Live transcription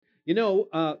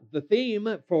The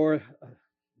theme for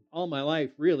all my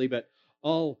life, really, but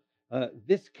all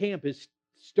this camp is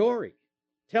story,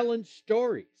 telling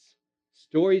stories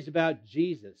about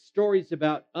Jesus, stories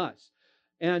about us.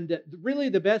 And really,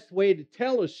 the best way to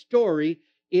tell a story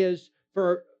is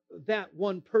for that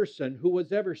one person, who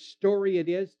whatever story it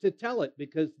is, to tell it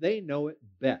because they know it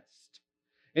best.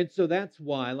 And so that's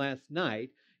why last night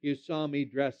you saw me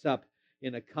dress up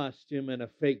in a costume and a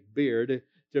fake beard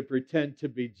to pretend to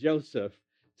be Joseph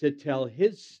to tell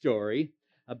his story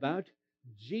about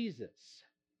Jesus.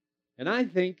 And I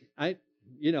think I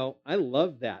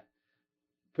love that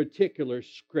particular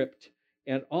script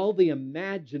and all the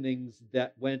imaginings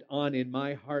that went on in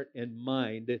my heart and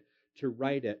mind to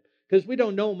write it. Because we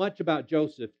don't know much about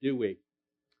Joseph, do we?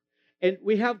 And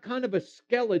we have kind of a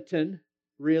skeleton,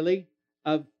 really,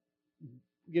 of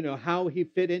how he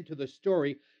fit into the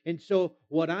story. And so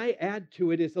what I add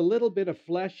to it is a little bit of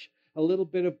flesh, a little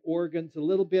bit of organs, a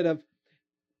little bit of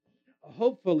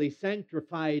hopefully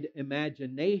sanctified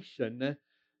imagination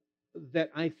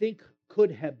that I think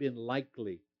could have been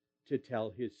likely to tell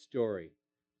his story.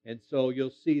 And so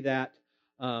you'll see that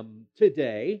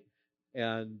today.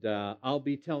 And I'll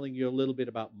be telling you a little bit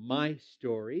about my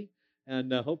story.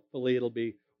 And hopefully it'll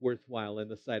be worthwhile in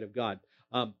the sight of God.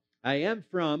 I am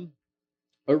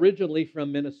originally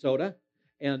from Minnesota.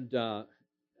 And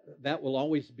that will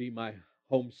always be my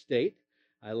home state.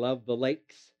 I love the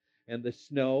lakes and the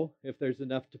snow if there's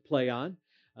enough to play on.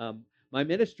 My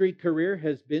ministry career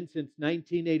has been since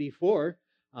 1984.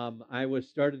 I was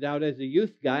started out as a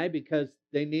youth guy because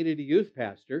they needed a youth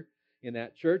pastor in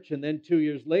that church. And then 2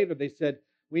 years later, they said,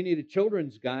 we need a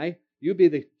children's guy. You be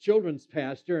the children's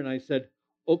pastor. And I said,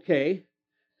 okay.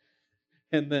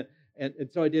 And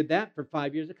so I did that for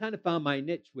 5 years. I kind of found my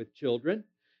niche with children.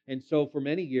 And so for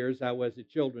many years, I was a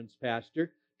children's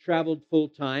pastor, traveled full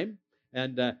time.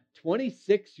 And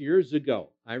 26 years ago,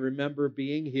 I remember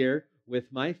being here with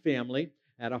my family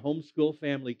at a homeschool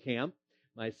family camp.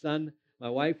 My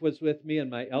wife was with me,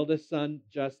 and my eldest son,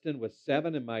 Justin, was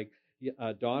 7, and my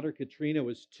daughter, Katrina,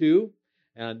 was 2.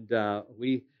 And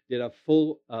we did a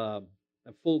full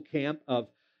camp of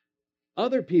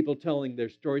other people telling their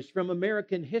stories from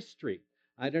American history.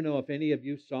 I don't know if any of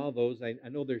you saw those. I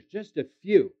know there's just a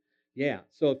few. Yeah,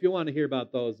 so if you want to hear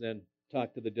about those, then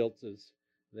talk to the Diltzes.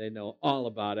 They know all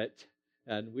about it.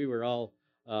 And we were all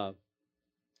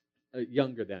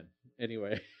younger then,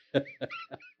 anyway.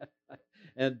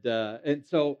 And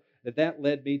so that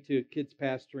led me to kids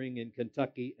pastoring in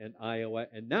Kentucky and Iowa.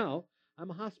 And now I'm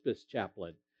a hospice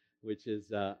chaplain, which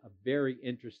is a very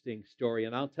interesting story.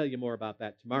 And I'll tell you more about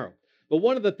that tomorrow. But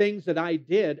one of the things that I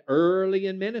did early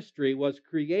in ministry was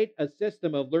create a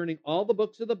system of learning all the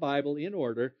books of the Bible in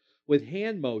order with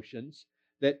hand motions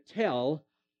that tell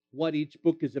what each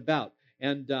book is about.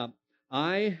 And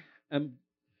I am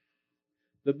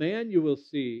the man you will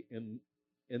see in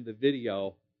the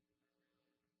video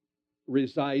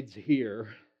resides here.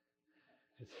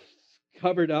 It's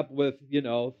covered up with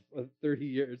 30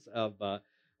 years of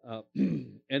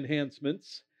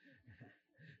enhancements,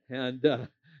 and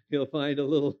you'll find a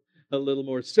little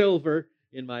more silver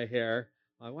in my hair.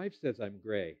 My wife says I'm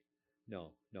gray.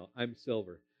 No, I'm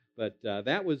silver. But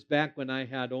that was back when I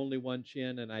had only one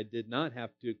chin and I did not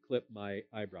have to clip my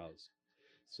eyebrows.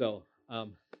 So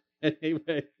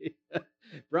anyway,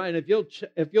 Brian, if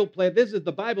you'll play, this is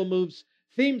the Bible Moves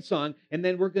theme song, and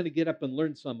then we're going to get up and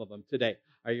learn some of them today.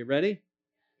 Are you ready?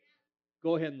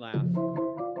 Go ahead and laugh.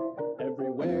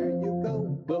 Everywhere you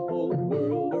go, the whole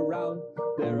world around,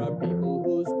 there are people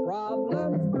whose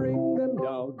problems bring them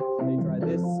down. They try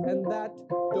this and that,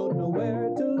 don't know where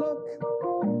to look.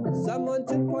 Someone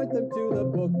to point them to the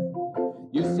book.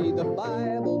 You see, the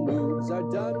Bible moves are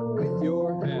done with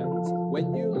your hands.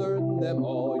 When you learn them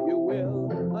all, you will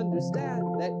understand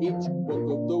that each book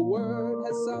of the Word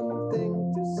has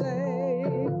something to say,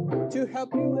 to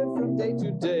help you live from day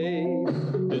to day.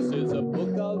 This is a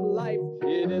book of life,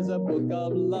 it is a book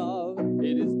of love.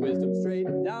 It is wisdom straight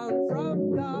down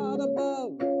from God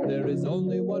above. There is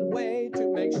only one way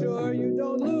to make sure you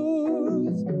don't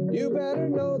lose. You better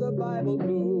know the Bible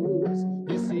moves.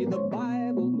 You see, the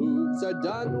Bible moves are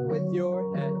done with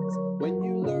your hands. When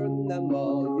you learn them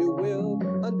all, you will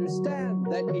understand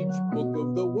that each book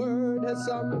of the Word has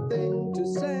something to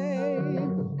say,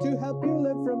 to help you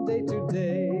live from day to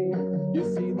day. You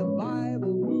see, the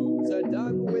Bible moves are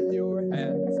done with your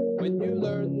hands. When you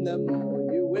learn them all,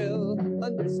 you will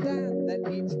understand that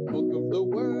each book of the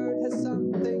Word has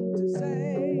something to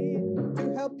say,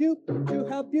 to help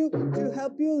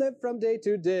you live from day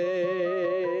to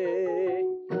day.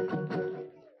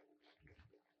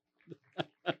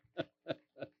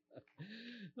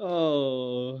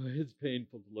 Oh, it's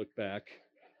painful to look back.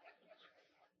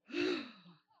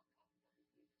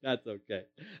 That's okay.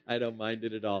 I don't mind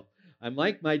it at all. I'm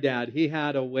like my dad. He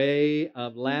had a way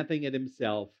of laughing at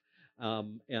himself,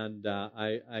 and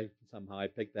I somehow I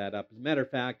picked that up. As a matter of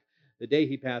fact, the day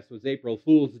he passed was April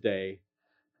Fool's Day.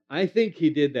 I think he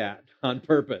did that on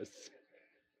purpose.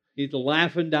 He's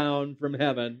laughing down from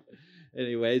heaven.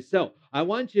 Anyway, so I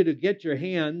want you to get your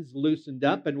hands loosened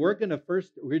up, and we're going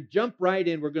to jump right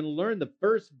in. We're going to learn the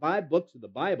first 5 books of the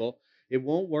Bible. It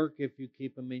won't work if you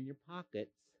keep them in your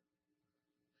pockets.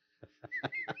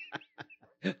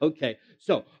 Okay,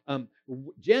 so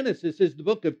Genesis is the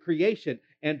book of creation,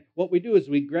 and what we do is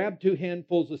we grab 2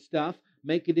 handfuls of stuff,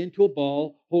 make it into a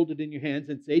ball, hold it in your hands,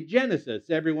 and say Genesis.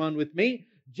 Everyone with me?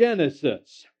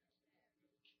 Genesis.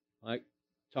 Like,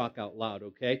 talk out loud,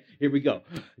 okay? Here we go.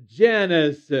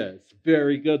 Genesis.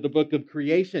 Very good, the book of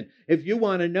creation. If you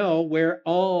want to know where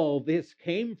all this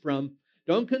came from,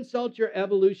 don't consult your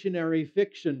evolutionary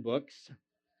fiction books.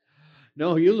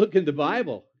 No, you look in the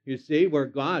Bible, you see, where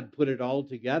God put it all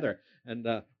together. And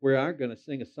we are going to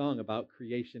sing a song about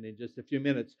creation in just a few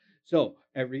minutes. So,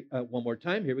 one more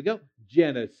time, here we go.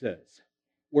 Genesis.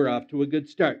 We're off to a good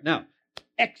start. Now,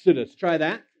 Exodus, try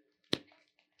that.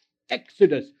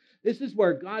 Exodus. This is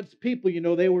where God's people,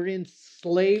 they were in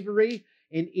slavery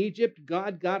in Egypt.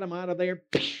 God got them out of there.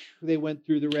 They went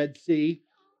through the Red Sea,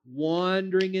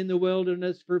 wandering in the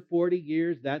wilderness for 40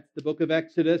 years. That's the book of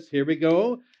Exodus. Here we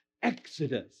go.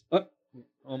 Exodus.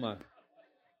 Oh my.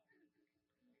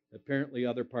 Apparently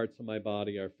other parts of my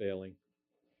body are failing.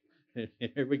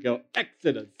 Here we go.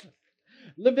 Exodus.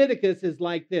 Leviticus is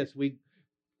like this. We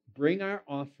bring our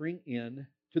offering in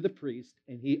to the priest,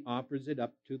 and he offers it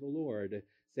up to the Lord.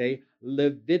 Say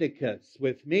Leviticus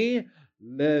with me.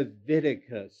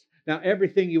 Leviticus. Now,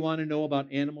 everything you want to know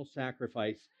about animal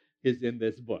sacrifice is in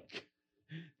this book.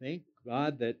 Thank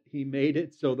God that he made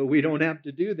it so that we don't have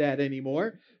to do that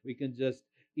anymore. We can just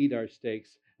eat our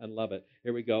steaks and love it.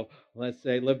 Here we go. Let's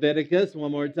say Leviticus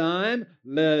one more time.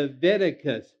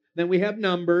 Leviticus. Then we have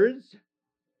Numbers.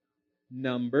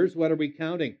 Numbers. What are we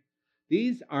counting?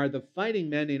 These are the fighting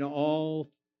men in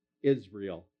all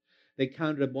Israel. They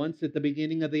counted them once at the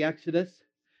beginning of the Exodus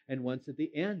and once at the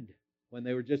end when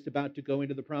they were just about to go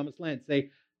into the promised land.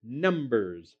 Say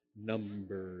Numbers.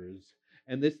 Numbers.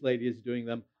 And this lady is doing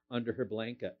them under her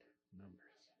blanket. Numbers.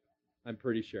 I'm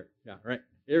pretty sure. Yeah, right.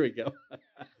 Here we go.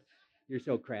 You're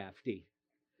so crafty.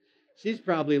 She's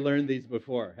probably learned these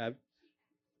before.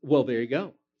 Well, there you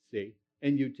go. See?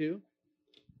 And you too?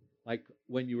 Like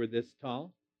when you were this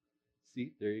tall?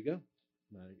 See? There you go.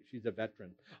 She's a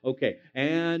veteran. Okay.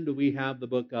 And we have the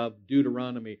book of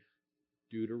Deuteronomy.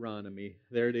 Deuteronomy.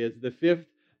 There it is. The 5th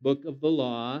book of the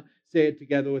law. Say it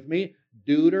together with me.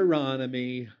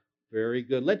 Deuteronomy. Very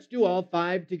good. Let's do all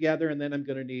 5 together, and then I'm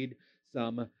going to need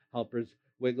some helpers.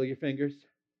 Wiggle your fingers.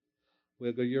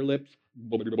 Wiggle your lips.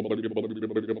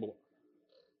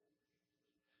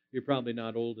 You're probably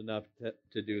not old enough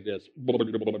to do this.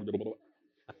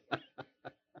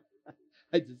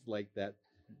 I just like that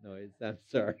noise. I'm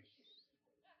sorry.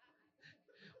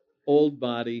 Old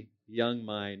body, young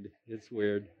mind. It's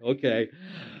weird. Okay.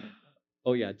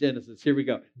 Oh, yeah, Genesis. Here we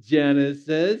go.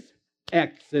 Genesis,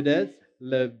 Exodus,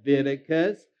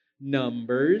 Leviticus,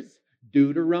 Numbers,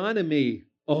 Deuteronomy.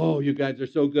 Oh, you guys are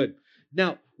so good.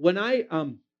 Now, when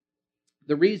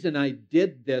the reason I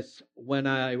did this when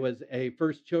I was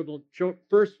first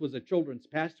was a children's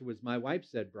pastor was my wife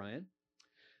said, Brian,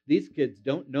 these kids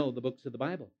don't know the books of the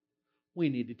Bible. We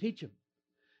need to teach them.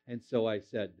 And so I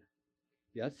said,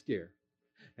 yes, dear.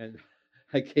 And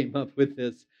I came up with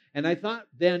this. And I thought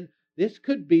then this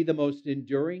could be the most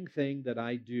enduring thing that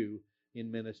I do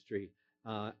in ministry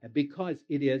because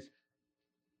it's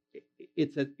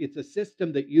a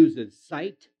system that uses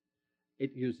sight,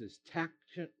 it uses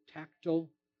tactile,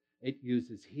 it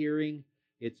uses hearing.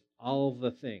 It's all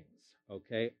the things,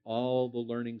 okay? All the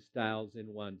learning styles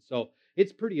in one. So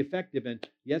it's pretty effective. And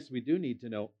yes, we do need to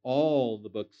know all the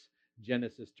books,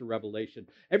 Genesis to Revelation.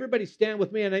 Everybody stand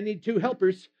with me, and I need 2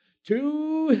 helpers.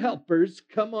 2 helpers.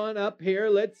 Come on up here.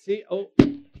 Let's see. Oh,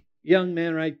 young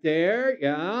man right there.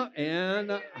 Yeah.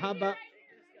 And how about...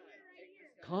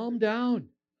 Calm down.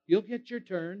 You'll get your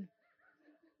turn.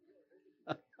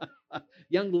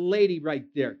 Young lady right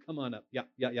there. Come on up. Yeah.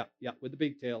 With the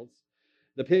pigtails.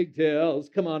 The pigtails.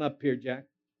 Come on up here, Jack.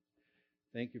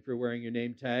 Thank you for wearing your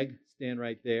name tag. Stand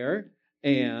right there.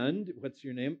 And what's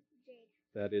your name? Jade.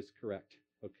 That is correct.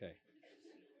 Okay.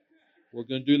 We're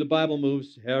going to do the Bible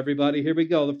moves. Everybody, here we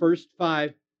go. The first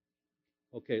 5.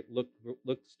 Okay, look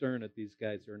stern at these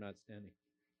guys who are not standing.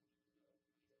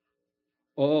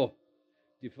 Oh,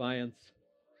 defiance.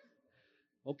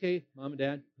 Okay, Mom and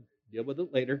Dad, deal with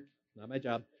it later. Not my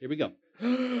job. Here we go.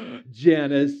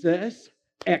 Genesis,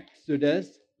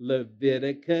 Exodus,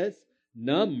 Leviticus,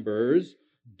 Numbers,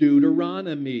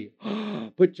 Deuteronomy.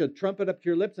 Put your trumpet up to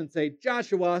your lips and say,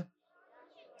 Joshua.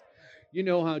 You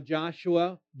know how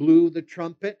Joshua blew the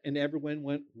trumpet and everyone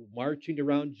went marching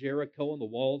around Jericho and the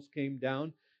walls came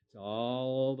down? It's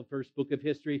all the first book of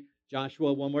history.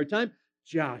 Joshua, one more time.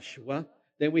 Joshua.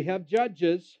 Then we have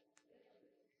Judges.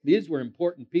 These were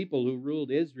important people who ruled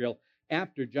Israel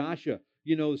after Joshua.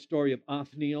 You know the story of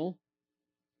Othniel,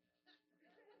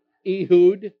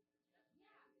 Ehud,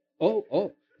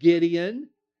 Gideon,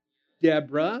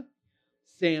 Deborah,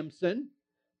 Samson.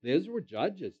 Those were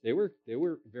judges. They were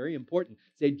very important.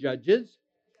 Say judges.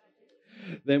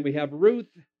 Then we have Ruth.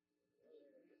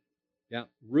 Yeah,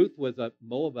 Ruth was a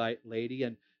Moabite lady,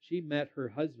 and she met her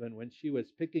husband when she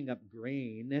was picking up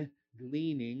grain,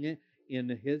 gleaning in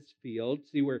his field.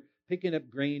 See, we're picking up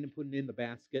grain and putting it in the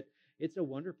basket. It's a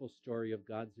wonderful story of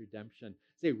God's redemption.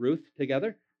 Say Ruth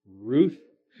together. Ruth.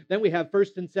 Then we have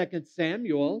 1st and 2nd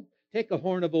Samuel. Take a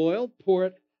horn of oil, pour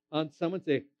it on someone.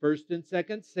 Say 1st and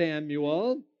 2nd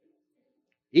Samuel.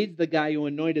 He's the guy who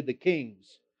anointed the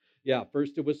kings. Yeah,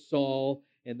 first it was Saul,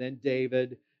 and then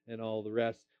David, and all the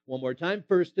rest. One more time,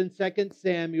 1st and 2nd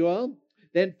Samuel.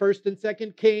 Then 1st and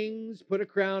 2nd Kings. Put a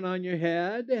crown on your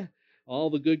head. All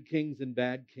the good kings and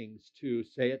bad kings, too.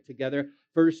 Say it together.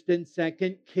 1st and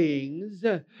 2nd Kings.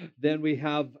 Then we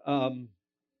have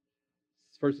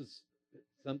versus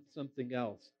something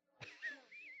else.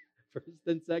 1st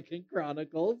and 2nd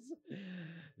Chronicles.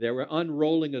 They were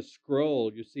unrolling a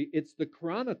scroll. You see, it's the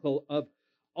chronicle of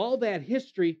all that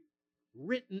history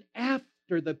written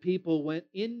after the people went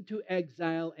into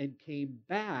exile and came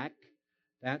back.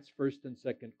 That's 1st and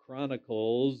 2nd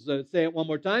Chronicles. Say it one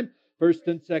more time. 1st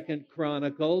and 2nd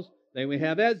Chronicles. Then we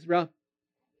have Ezra.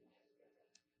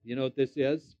 You know what this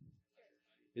is?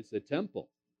 It's the temple.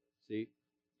 See,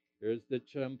 there's the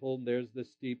temple, there's the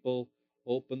steeple.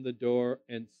 Open the door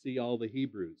and see all the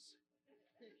Hebrews.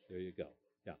 There you go.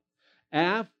 Yeah.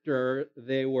 After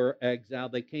they were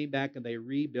exiled, they came back and they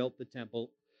rebuilt the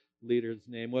temple. Leader's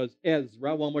name was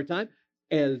Ezra. One more time.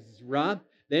 Ezra.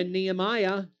 Then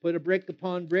Nehemiah. Put a brick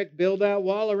upon brick. Build that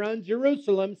wall around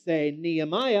Jerusalem. Say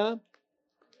Nehemiah.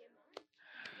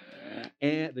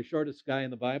 And the shortest guy in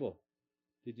the Bible.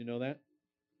 Did you know that?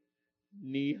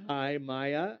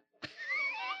 Nehemiah.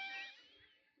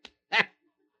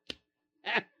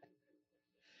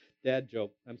 Dad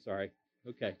joke. I'm sorry.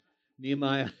 Okay.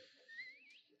 Nehemiah.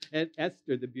 And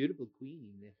Esther, the beautiful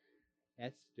queen.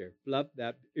 Esther. Fluff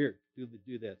that. Here,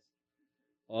 do this.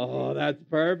 Oh, that's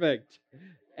perfect.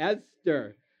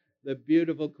 Esther, the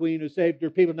beautiful queen who saved her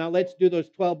people. Now let's do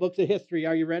those 12 books of history.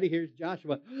 Are you ready? Here's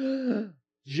Joshua.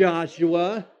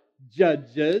 Joshua,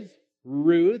 Judges,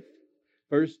 Ruth,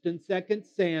 1st and 2nd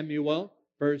Samuel,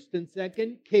 1st and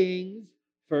 2nd Kings,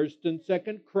 1st and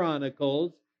 2nd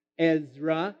Chronicles,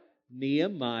 Ezra,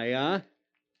 Nehemiah,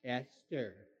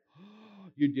 Esther.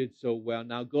 You did so well.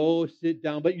 Now go sit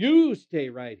down, but you stay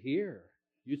right here.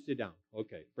 You sit down.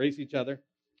 Okay. Brace each other.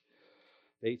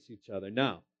 Face each other.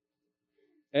 Now,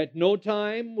 at no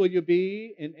time will you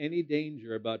be in any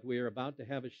danger, but we are about to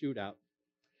have a shootout.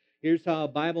 Here's how a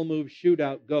Bible Move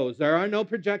shootout goes. There are no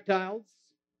projectiles.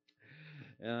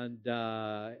 And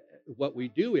what we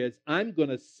do is I'm going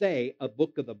to say a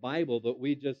book of the Bible that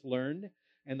we just learned,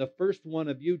 and the first one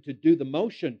of you to do the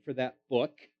motion for that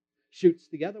book shoots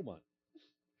the other one.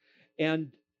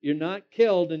 And you're not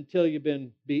killed until you've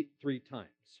been beat 3 times,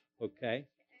 okay?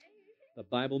 The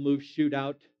Bible Move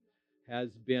shootout has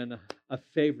been a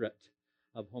favorite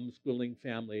of homeschooling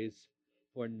families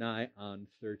for nigh on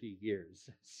 30 years.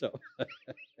 So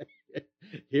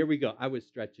here we go. I was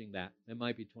stretching that. It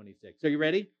might be 26. Are you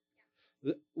ready?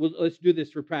 Well, let's do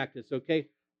this for practice, okay?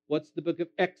 What's the book of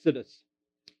Exodus?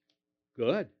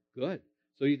 Good.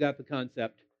 So you got the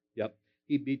concept. Yep.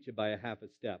 He beat you by a half a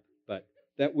step, but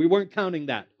that we weren't counting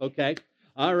that, okay?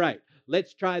 All right.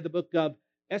 Let's try the book of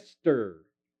Esther.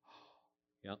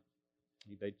 Yep.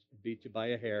 He beat you by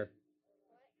a hair.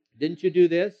 Didn't you do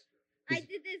this? I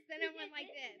did this, then I went like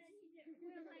this.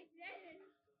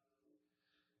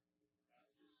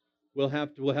 We'll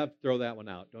have to throw that one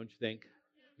out, don't you think?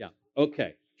 Yeah.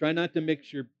 Okay. Try not to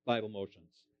mix your Bible motions.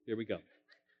 Here we go.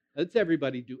 Let's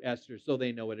everybody do Esther so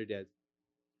they know what it is.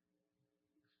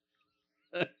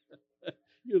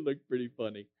 You look pretty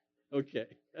funny. Okay.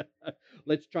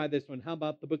 Let's try this one. How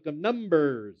about the book of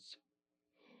Numbers?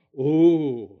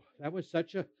 Oh, that was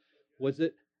was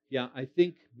it? Yeah, I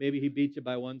think maybe he beat you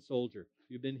by 1 soldier.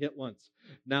 You've been hit once.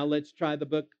 Now let's try the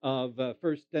book of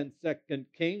 1st and 2nd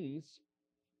Kings.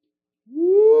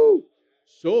 Woo!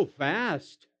 so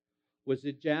fast. Was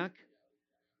it Jack?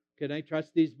 Can I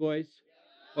trust these boys?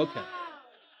 Okay.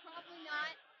 Probably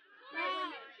not. Probably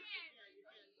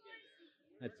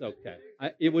not. That's okay.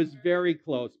 It was very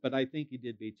close, but I think he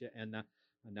did beat you. And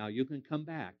now you can come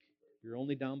back. You're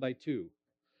only down by 2.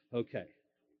 Okay.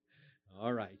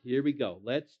 All right. Here we go.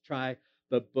 Let's try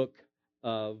the book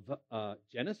of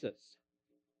Genesis.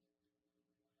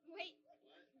 Wait.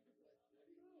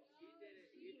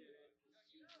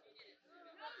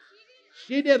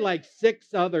 She did like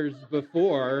 6 others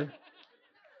before.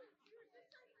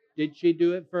 Did she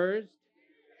do it first?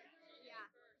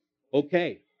 Yeah.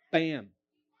 Okay. Bam.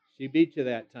 She beat you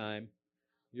that time.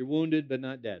 You're wounded but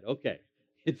not dead. Okay.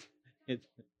 It's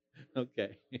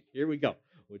okay. Here we go.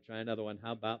 We'll try another one.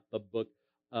 How about the book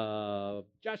of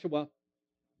Joshua?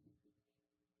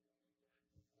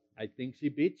 I think she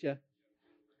beat you.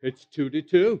 It's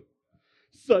 2-2.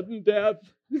 Sudden death.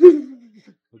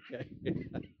 Okay.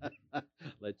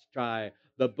 Let's try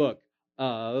the book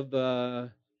of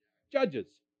Judges.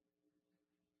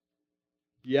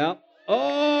 Yep.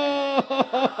 Oh!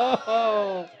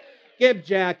 Give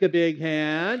Jack a big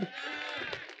hand.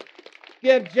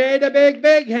 Give Jade a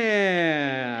big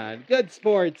hand. Good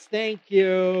sports. Thank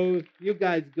you. You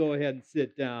guys go ahead and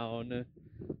sit down.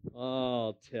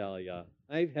 I'll tell you,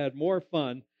 I've had more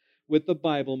fun with the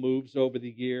Bible moves over the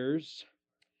years.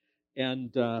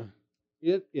 And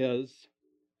it is,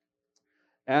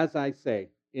 as I say,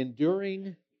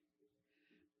 enduring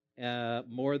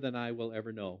more than I will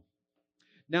ever know.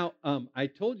 Now, I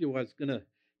told you I was going to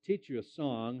teach you a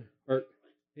song, or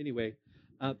anyway,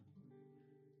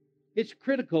 it's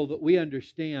critical that we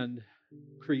understand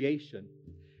creation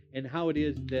and how it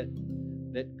is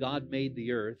that God made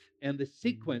the earth and the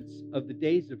sequence of the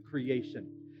days of creation,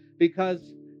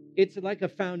 because it's like a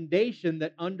foundation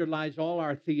that underlies all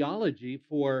our theology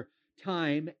for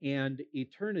time and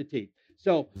eternity.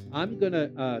 So I'm going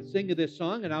to sing this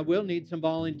song, and I will need some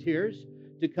volunteers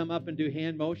to come up and do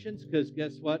hand motions, because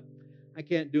guess what? I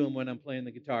can't do them when I'm playing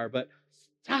the guitar, but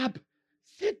stop,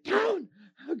 sit down.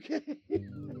 Okay.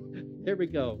 Here we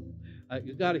go.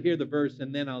 You got to hear the verse,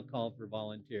 and then I'll call for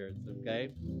volunteers,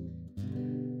 okay?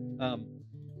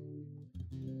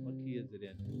 What key is it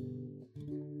in?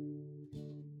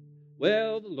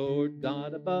 Well, the Lord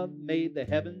God above made the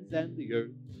heavens and the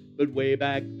earth, but way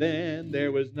back then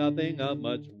there was nothing of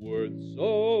much worth.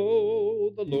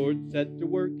 So the Lord set to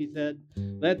work, he said,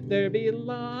 let there be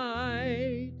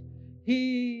light.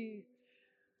 He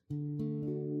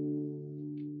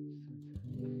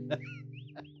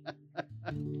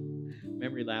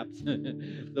memory lapse.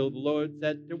 So the Lord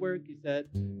set to work, he said,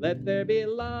 let there be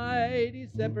light. He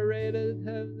separated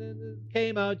heaven,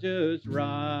 came out just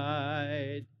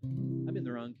right. I'm in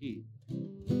the wrong key.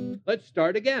 Let's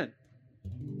start again.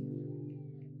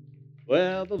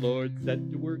 Well, the Lord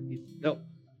set to work. No.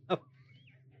 Oh.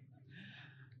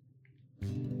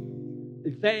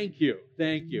 Thank you.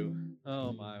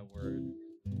 Oh, my word.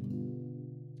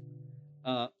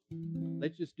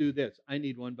 Let's just do this. I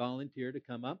need one volunteer to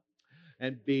come up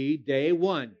and be day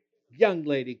 1. Young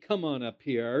lady, come on up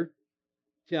here.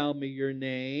 Tell me your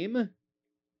name.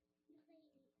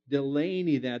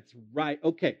 Delaney, that's right.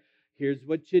 Okay, here's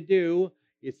what you do.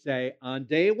 You say, on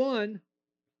day 1,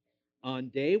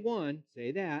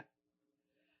 say that,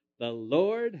 the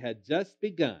Lord had just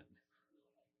begun.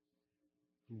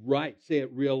 Right, say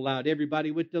it real loud.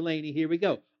 Everybody with Delaney, here we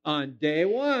go. On day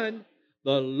 1,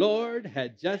 the Lord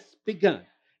had just begun.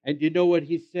 And you know what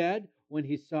he said? When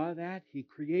he saw that, he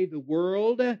created the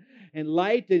world and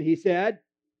light, and he said,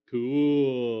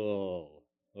 cool.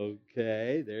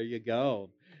 Okay, there you go.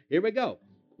 Here we go.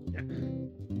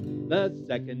 The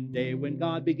second day when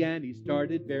God began, he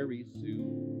started very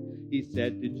soon. He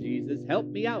said to Jesus, help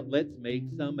me out, let's make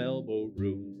some elbow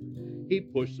room. He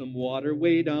pushed some water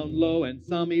way down low, and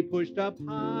some he pushed up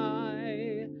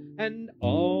high. And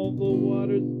all the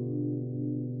waters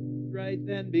right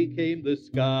then became the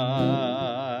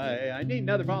sky. I need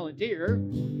another volunteer.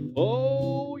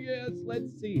 Oh, yes,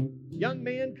 let's see. Young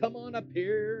man, come on up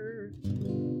here.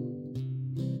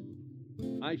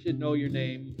 I should know your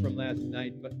name from last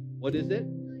night, but what is it?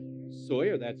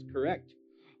 Sawyer, that's correct.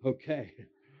 Okay.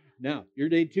 Now, you're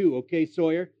day 2. Okay,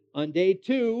 Sawyer. On day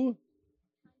 2,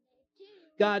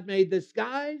 God made the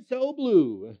sky so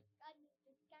blue.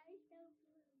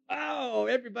 Oh,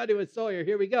 everybody with Sawyer.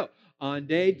 Here we go. On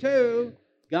day 2,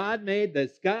 God made the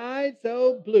sky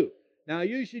so blue. Now,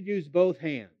 you should use both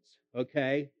hands,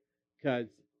 okay? Because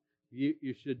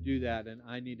you should do that, and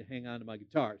I need to hang on to my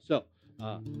guitar. So,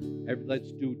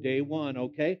 let's do day 1,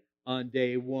 okay? On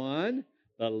day 1,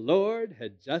 the Lord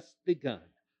had just begun.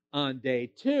 On day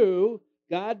 2,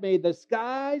 God made the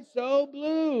sky so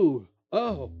blue.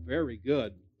 Oh, very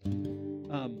good.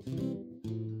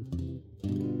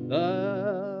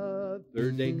 The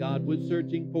third day God was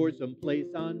searching for some place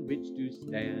on which to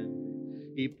stand.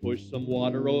 He pushed some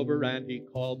water over and he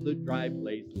called the dry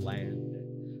place land.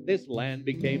 This land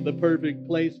became the perfect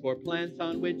place for plants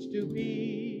on which to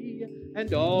be,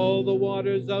 and all the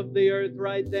waters of the earth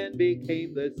right then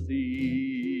became the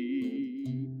sea.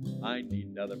 I need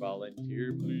another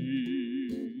volunteer, please.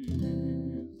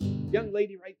 Young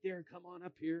lady right there, come on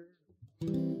up here.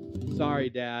 Sorry,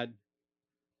 Dad.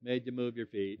 Made you move your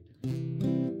feet.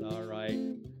 All right.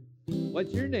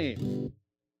 What's your name?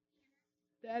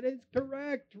 That is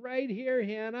correct. Right here,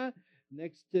 Hannah.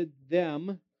 Next to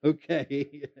them.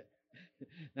 Okay.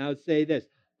 Now say this.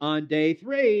 On day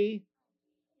 3,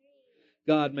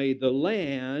 God made the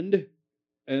land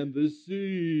and the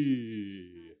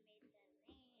sea.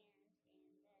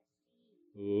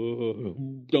 Oh,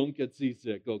 don't get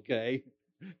seasick, okay?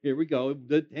 Here we go.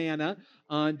 Hannah.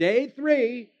 On day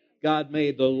 3, God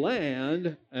made the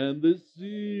land and the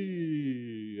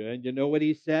sea. And you know what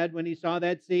he said when he saw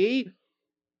that sea?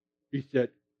 He said,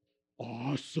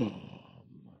 awesome.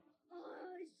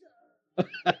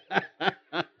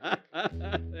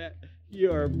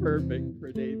 You're perfect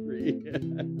for day 3.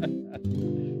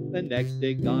 The next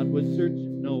day God was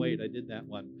searching. No, wait, I did that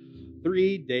one.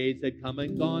 3 days had come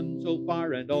and gone so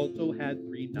far and also had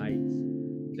 3 nights.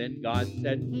 Then God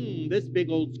said, this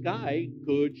big old sky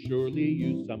could surely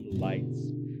use some lights.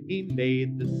 He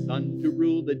made the sun to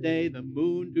rule the day, the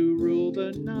moon to rule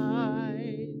the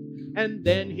night. And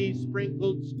then he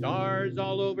sprinkled stars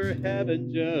all over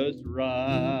heaven just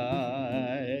right.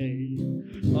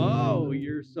 Oh,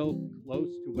 you're so close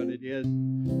to what it is.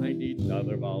 I need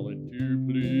another volunteer,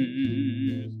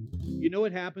 please. You know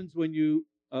what happens when you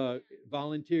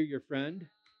volunteer your friend?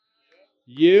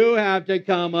 You have to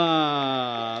come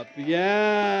up.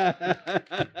 Yeah.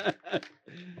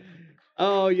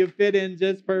 Oh, you fit in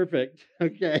just perfect.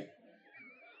 Okay.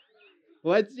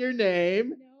 What's your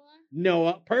name?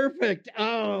 Noah. Perfect.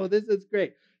 Oh, this is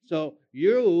great. So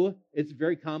it's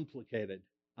very complicated.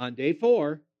 On day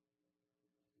 4,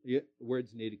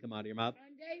 words need to come out of your mouth.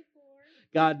 On day 4,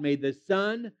 God made the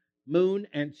sun, moon,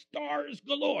 and stars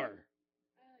galore.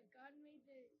 God made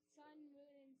the sun,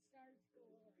 moon, and stars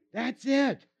galore. That's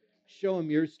it. Show them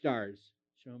your stars.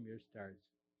 Show them your stars.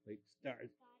 Like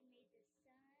stars. God made the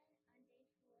sun on day 4.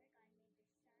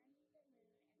 God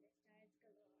made the sun, the moon, and the stars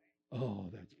galore.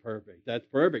 Oh, that's perfect. That's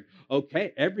perfect.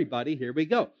 Okay, everybody, here we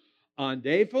go. On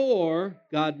day 4,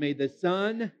 God made the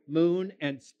sun, moon,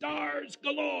 and stars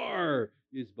galore.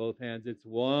 Use both hands. It's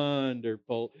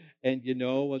wonderful. And you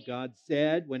know what God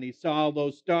said when he saw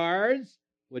those stars?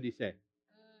 What did he say?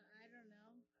 I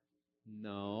don't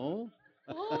know. No.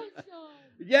 Awesome.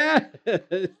 Yes.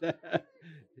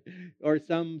 Or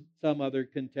some other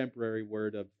contemporary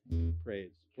word of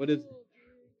praise. What is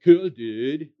cool,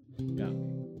 dude? Yeah,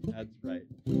 that's right.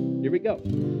 Here we go.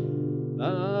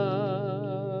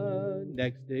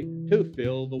 Next thing, to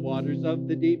fill the waters of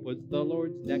the deep was the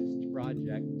Lord's next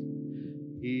project.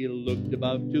 He looked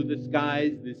above to the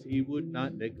skies, this he would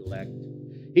not neglect.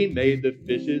 He made the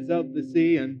fishes of the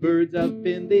sea and birds up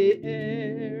in the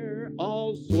air,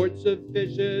 all sorts of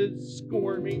fishes,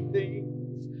 squirming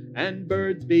things, and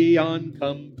birds beyond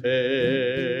compare.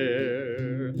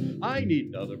 I need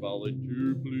another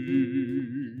volunteer,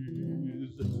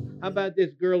 please. How about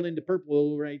this girl in the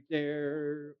purple right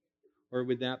there? Or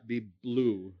would that be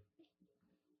blue?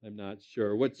 I'm not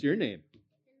sure. What's your name?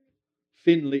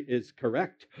 Finley is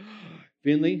correct.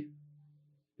 Finley,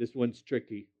 this one's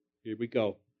tricky. Here we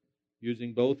go.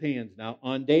 Using both hands. Now,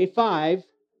 on day 5,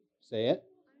 say it.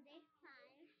 On day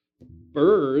 5,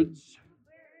 Birds.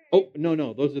 Oh,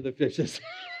 no, those are the fishes.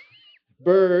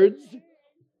 Birds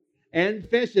and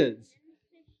fishes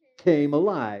came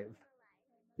alive.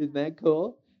 Isn't that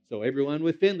cool? So everyone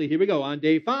with Finley, here we go. On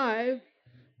day 5,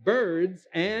 birds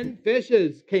and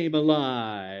fishes came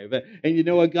alive. And you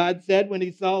know what God said when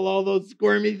he saw all those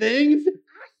squirmy things?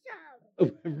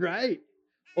 awesome. Right.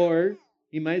 Or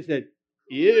he might have said,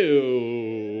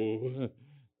 ew.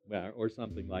 Well, or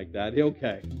something like that.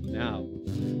 Okay. Now,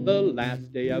 the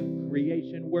last day of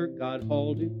creation work, God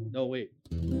hauled it. No, wait.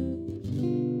 How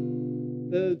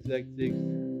does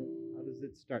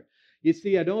it start? You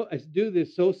see, I do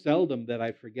this so seldom that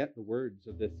I forget the words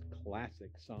of this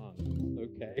classic song.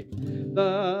 Okay.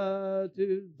 The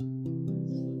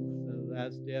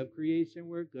last day of creation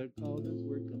work, God called us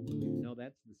work complete. No,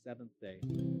 that's the 7th day.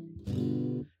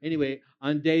 Anyway,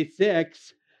 on day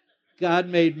 6, God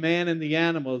made man and the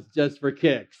animals just for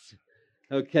kicks.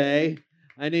 Okay?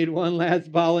 I need one last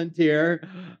volunteer.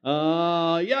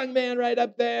 Young man right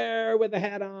up there with the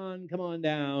hat on. Come on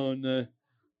down.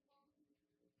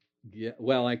 Yeah,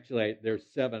 well, actually, there's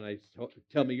 7.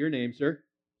 Tell me your name, sir.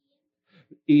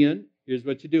 Ian, here's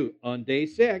what you do. On day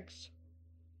 6,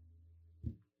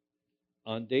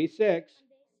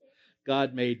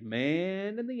 God made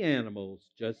man and the animals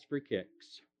just for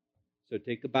kicks. So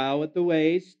take a bow at the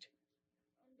waist.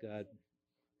 God.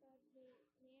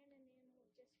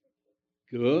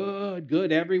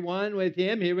 Good. Everyone with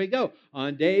him. Here we go.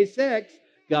 On day 6,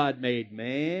 God made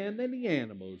man and the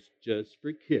animals just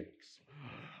for kicks.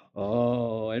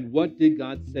 Oh, and what did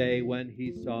God say when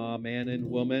he saw man and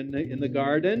woman in the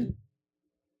garden?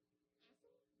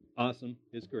 Awesome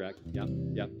is correct. Yep,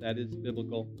 that is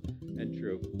biblical and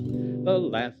true. The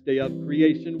last day of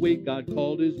creation week, God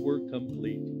called his work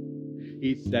complete.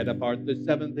 He set apart the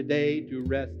 7th day to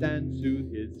rest and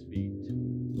soothe his feet.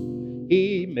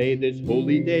 He made this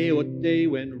holy day a day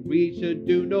when we should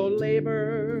do no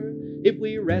labor. If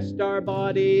we rest our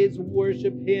bodies,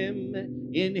 worship him,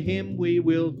 in him we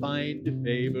will find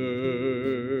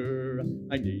favor.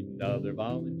 I need another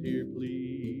volunteer,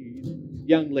 please.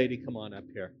 Young lady, come on up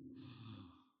here.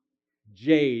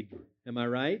 Jade, am I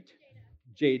right?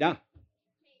 Jada,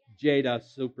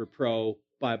 super pro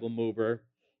Bible mover.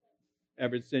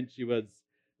 Ever since she was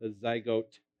a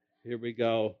zygote. Here we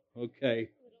go. Okay.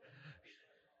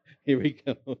 Here we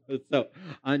go. So,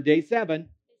 on day 7,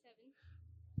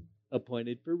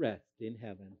 appointed for rest in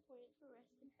heaven.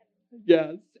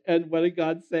 Yes. And what did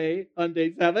God say on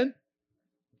day 7?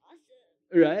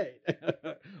 Awesome. Right.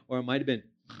 Or it might have been,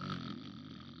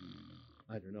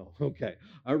 I don't know. Okay.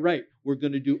 All right. We're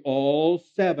going to do all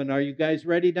 7. Are you guys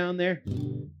ready down there?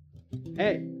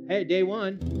 Hey, day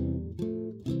 1.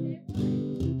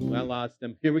 Well, I lost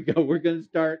him. Here we go. We're going to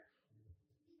start.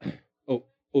 Oh,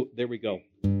 there we go.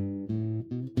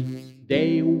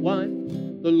 Day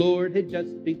 1, the Lord had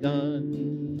just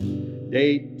begun.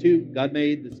 Day 2, God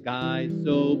made the sky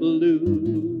so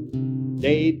blue.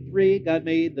 Day 3, God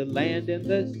made the land and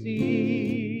the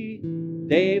sea.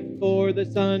 Day 4, the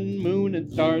sun, moon, and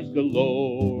stars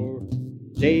galore.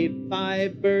 Day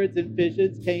 5, birds and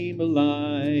fishes came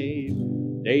alive.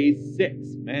 Day 6,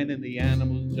 man and the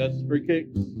animals just for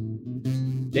kicks.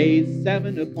 Day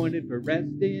 7, appointed for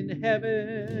rest in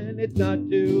heaven. It's not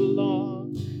too long.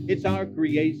 It's our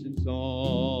creation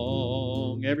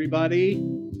song. Everybody,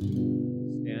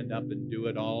 stand up and do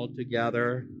it all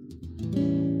together.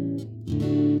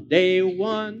 Day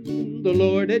 1, the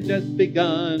Lord had just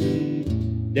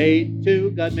begun. Day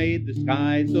 2, God made the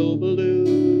sky so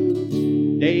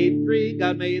blue. Day 3,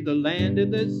 God made the land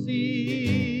and the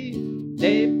sea.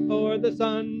 Day 4, the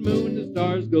sun, moon, and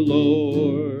stars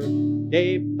galore.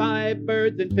 Day 5,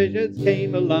 birds and fishes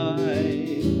came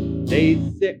alive. Day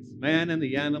 6, man and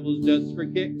the animals just for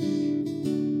kicks.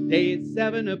 Day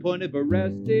 7, appointed for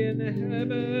rest in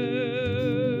heaven.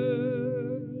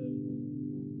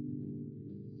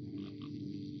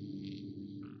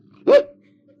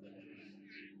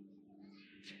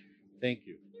 Thank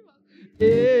you.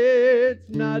 It's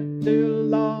not too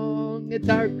long. It's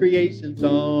our creation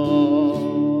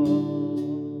song.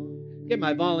 Give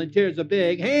my volunteers a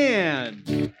big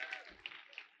hand.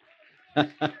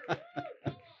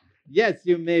 Yes,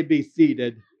 you may be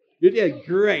seated. You did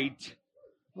great.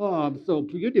 Oh,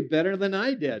 you did better than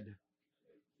I did,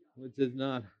 which is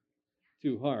not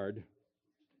too hard.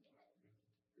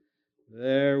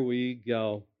 There we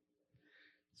go.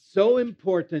 So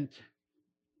important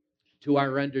to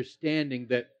our understanding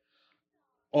that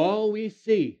all we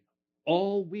see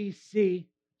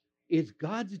is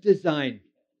God's design.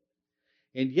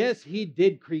 And yes, he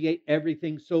did create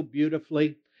everything so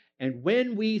beautifully. And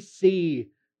when we see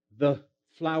the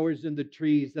flowers and the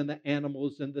trees and the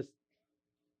animals and the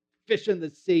fish in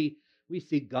the sea, we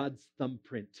see God's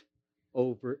thumbprint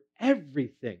over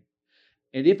everything.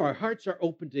 And if our hearts are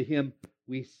open to him,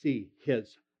 we see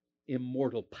his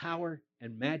immortal power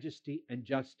and majesty and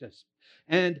justice.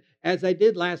 And as I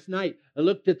did last night, I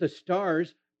looked at the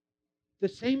stars, the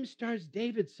same stars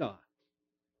David saw,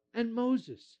 and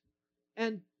Moses,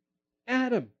 and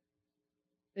Adam,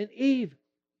 and Eve.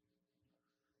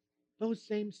 Those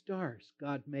same stars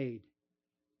God made.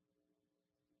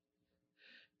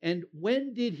 And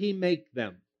when did he make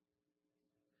them?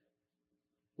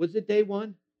 Was it day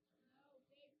 1?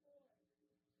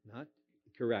 Not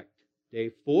correct. Day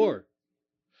 4.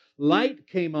 Light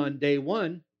came on day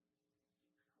 1.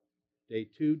 Day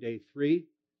 2, day 3,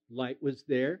 light was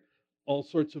there. All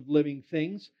sorts of living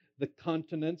things, the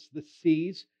continents, the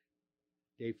seas.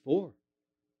 Day 4,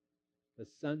 the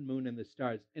sun, moon, and the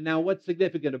stars. And now what's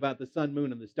significant about the sun,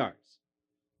 moon, and the stars?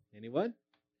 Anyone?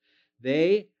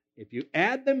 If you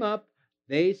add them up,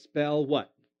 they spell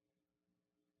what?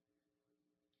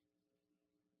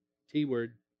 T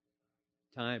word,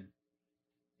 time.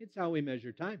 It's how we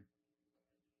measure time.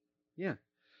 Yeah.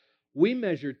 We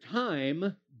measure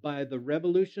time by the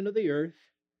revolution of the earth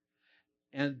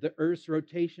and the earth's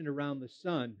rotation around the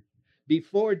sun.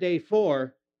 Before day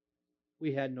 4,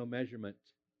 we had no measurement.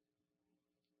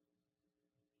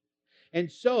 And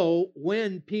so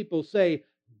when people say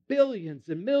billions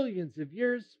and millions of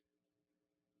years,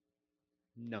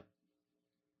 no.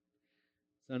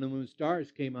 Sun and moon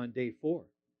stars came on day 4.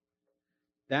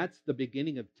 That's the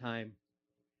beginning of time.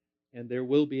 And there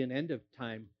will be an end of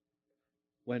time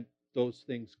when those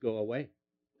things go away.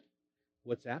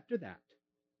 What's after that?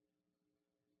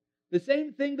 The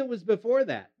same thing that was before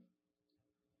that.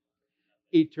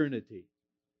 Eternity.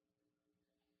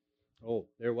 Oh,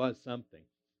 there was something.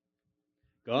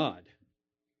 God.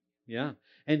 Yeah.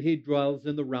 And he dwells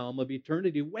in the realm of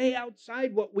eternity, way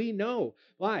outside what we know.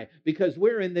 Why? Because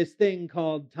we're in this thing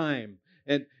called time.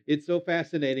 And it's so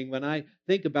fascinating when I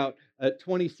think about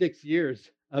 26 years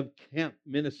of camp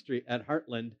ministry at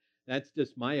Heartland. That's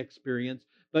just my experience.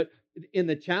 But in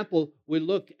the chapel, we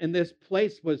look, and this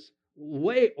place was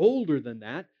way older than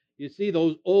that. You see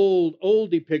those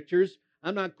oldie pictures.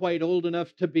 I'm not quite old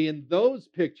enough to be in those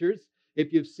pictures.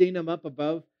 If you've seen them up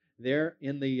above there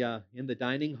in the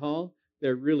dining hall,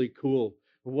 they're really cool.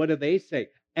 What do they say?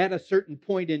 At a certain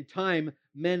point in time,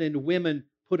 men and women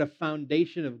put a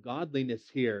foundation of godliness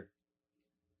here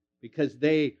because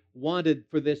they wanted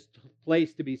for this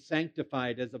place to be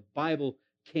sanctified as a Bible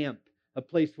camp, a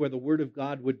place where the Word of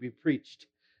God would be preached.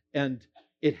 And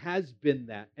it has been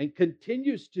that and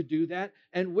continues to do that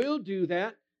and will do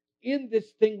that in this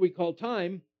thing we call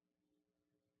time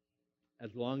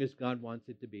as long as God wants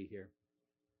it to be here.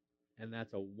 And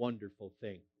that's a wonderful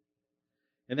thing.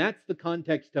 And that's the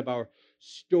context of our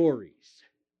stories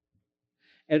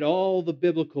and all the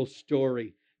biblical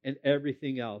story and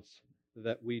everything else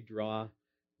that we draw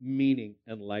meaning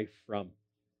and life from.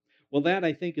 Well, that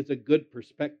I think is a good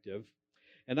perspective.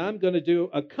 And I'm going to do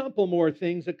a couple more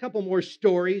things, a couple more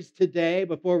stories today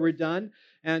before we're done.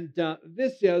 And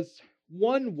this is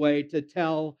one way to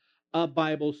tell a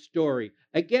Bible story.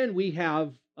 Again, we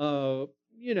have, the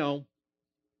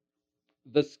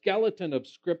skeleton of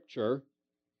Scripture,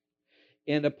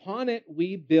 and upon it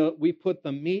we put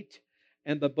the meat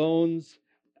and the bones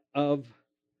of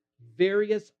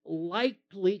various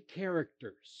likely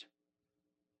characters.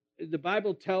 The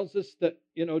Bible tells us that,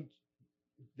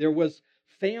 there was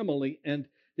family and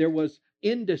there was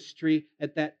industry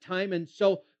at that time. And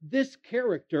so this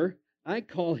character, I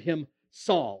call him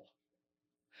Saul.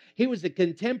 He was a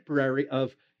contemporary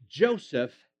of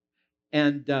Joseph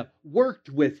and worked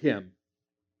with him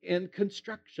in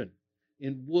construction,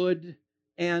 in wood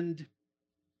and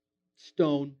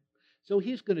stone. So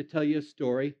he's going to tell you a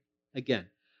story, again,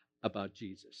 about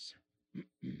Jesus.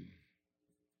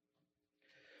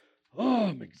 Oh,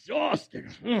 I'm exhausted.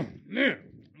 Oh, man.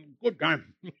 Good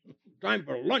time. Time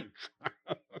for lunch.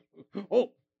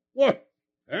 Oh, what?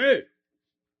 Hey.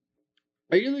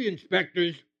 Are you the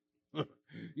inspectors?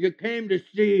 You came to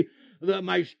see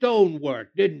my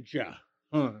stonework, didn't you?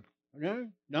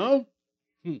 No?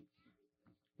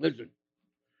 Listen,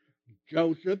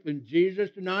 Joseph and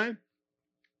Jesus and I,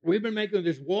 we've been making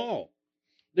this wall.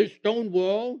 This stone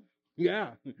wall,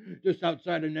 yeah, just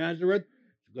outside of Nazareth.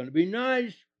 It's going to be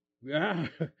nice. Yeah,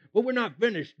 but we're not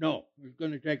finished, no. It's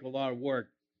going to take a lot of work.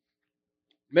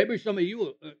 Maybe some of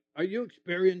you, are you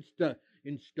experienced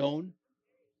in stone?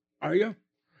 Are you?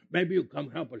 Maybe you'll come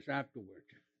help us afterwards.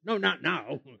 No, not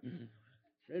now.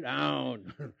 Sit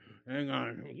down. Hang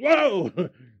on. Whoa!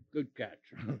 Good catch.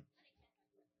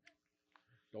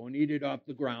 Don't eat it off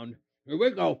the ground. Here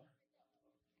we go.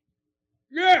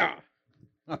 Yeah!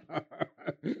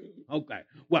 Okay,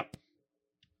 well,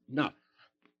 now,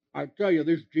 I tell you,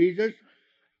 this Jesus,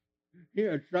 he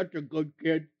is such a good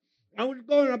kid. I was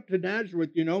going up to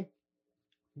Nazareth,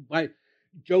 by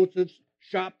Joseph's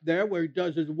shop there where he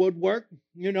does his woodwork,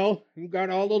 He got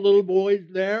all the little boys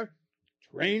there,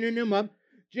 training them up.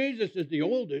 Jesus is the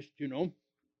oldest,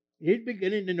 He's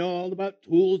beginning to know all about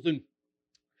tools and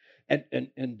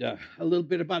a little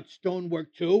bit about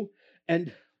stonework too.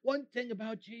 And one thing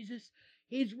about Jesus,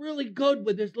 he's really good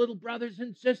with his little brothers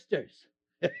and sisters.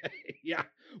 Yeah.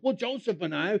 Well, Joseph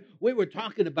and I, we were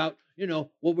talking about,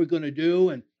 what we're going to do.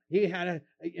 And he had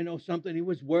something he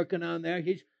was working on there.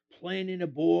 He's planing a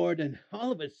board. And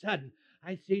all of a sudden,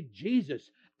 I see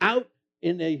Jesus out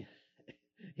in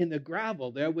the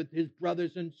gravel there with his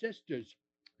brothers and sisters.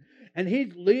 And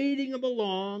he's leading them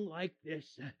along like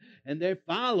this. And they're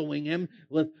following him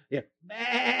with,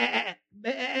 bah,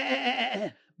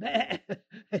 "Bah, bah."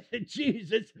 I said,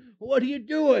 "Jesus, what are you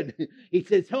doing?" He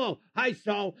says, "Oh, hi,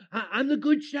 Saul. I'm the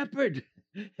good shepherd,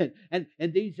 and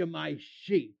these are my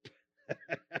sheep."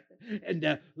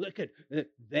 And look at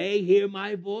they hear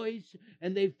my voice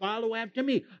and they follow after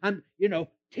me. I'm,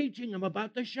 teaching them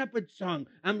about the shepherd song.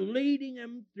 I'm leading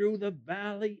them through the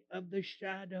valley of the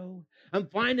shadow. I'm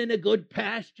finding a good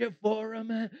pasture for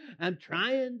them. I'm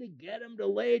trying to get them to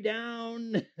lay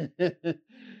down.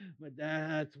 But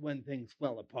that's when things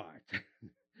fell apart.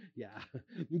 Yeah.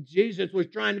 Jesus was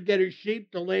trying to get his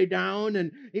sheep to lay down,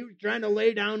 and he was trying to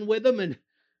lay down with them, and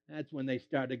that's when they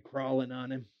started crawling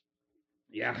on him.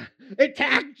 Yeah,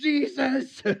 attack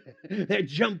Jesus! They're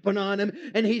jumping on him,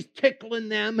 and he's tickling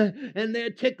them, and they're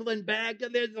tickling back,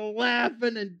 and there's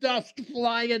laughing and dust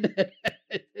flying.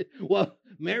 Well,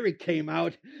 Mary came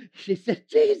out. She said,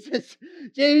 Jesus,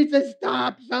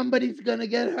 stop. Somebody's going to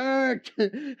get hurt.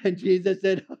 And Jesus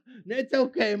said, it's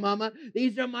okay, Mama.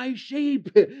 These are my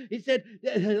sheep. He said,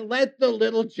 let the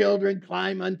little children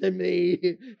climb unto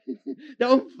me.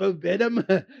 Don't forbid them.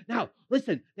 Now,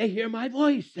 listen, they hear my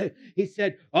voice. He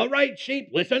said, all right, sheep,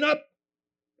 listen up.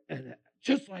 And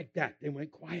just like that, they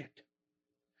went quiet.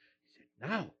 He said,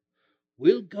 now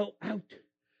we'll go out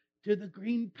to the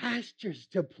green pastures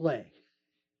to play.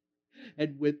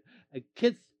 And with a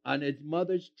kiss on his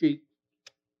mother's cheek,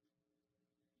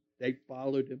 they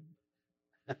followed him.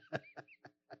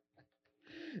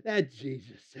 That's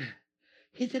Jesus.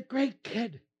 He's a great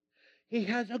kid. He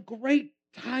has a great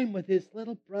time with his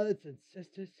little brothers and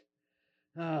sisters.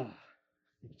 He's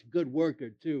a good worker,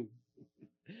 too.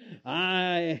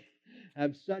 I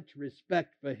have such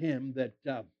respect for him that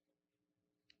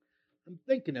I'm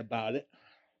thinking about it.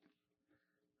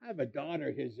 I have a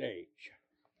daughter his age.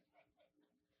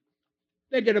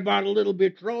 Thinking about a little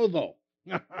betrothal.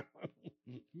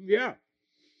 Yeah.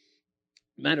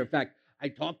 Matter of fact, I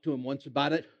talked to him once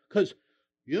about it because,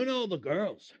 the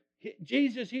girls.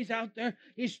 Jesus, he's out there.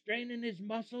 He's straining his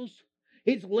muscles.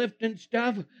 He's lifting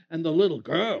stuff. And the little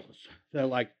girls, they're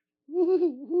like,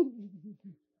 ooh,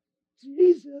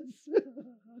 Jesus.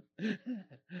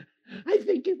 I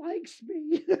think he likes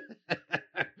me.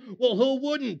 Well, who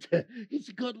wouldn't? He's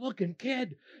a good-looking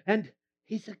kid. And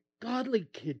he's a godly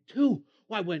kid, too.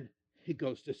 Why, when he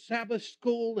goes to Sabbath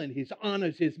school and he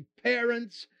honors his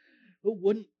parents, who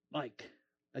wouldn't like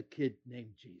a kid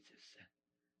named Jesus?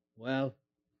 Well,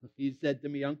 he said to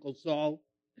me, Uncle Saul,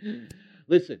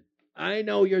 listen, I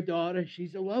know your daughter.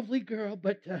 She's a lovely girl,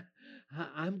 but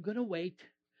I'm going to wait.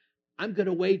 I'm going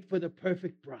to wait for the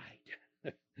perfect bride.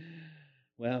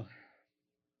 Well,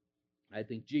 I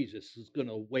think Jesus is going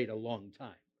to wait a long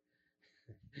time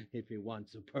if he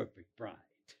wants a perfect bride.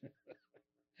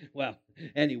 Well,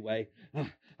 anyway,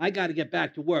 I got to get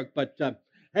back to work, but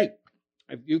hey,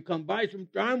 if you come by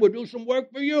sometime, we'll do some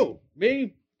work for you.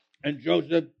 Me and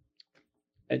Joseph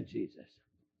and Jesus.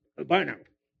 Bye now.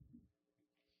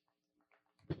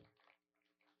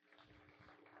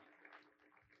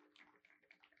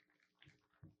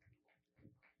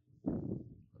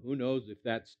 Who knows if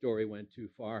that story went too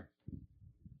far?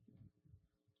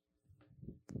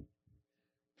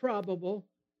 Probable.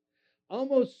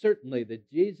 Almost certainly that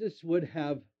Jesus would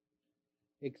have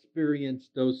experienced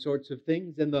those sorts of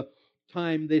things in the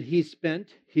time that he spent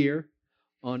here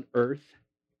on earth.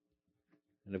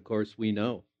 And of course, we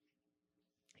know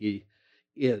he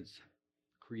is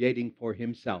creating for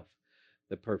himself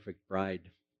the perfect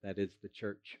bride, that is the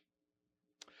church.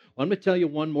 Well, I'm going to tell you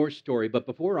one more story, but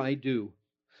before I do,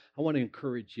 I want to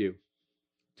encourage you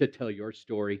to tell your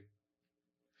story.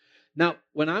 Now,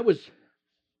 when I was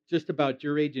just about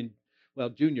your age in,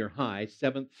 junior high,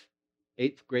 7th,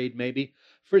 8th grade maybe,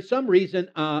 for some reason,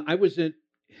 I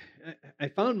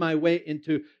found my way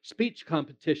into speech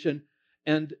competition,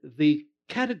 and the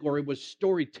category was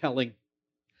storytelling.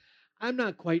 I'm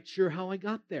not quite sure how I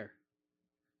got there,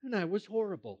 and I was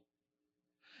horrible.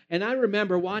 And I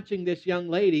remember watching this young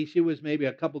lady. She was maybe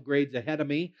a couple grades ahead of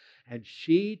me, and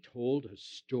she told a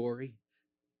story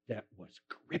that was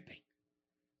gripping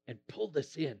and pulled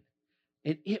us in,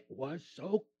 and it was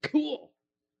so cool.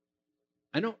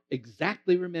 I don't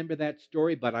exactly remember that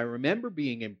story, but I remember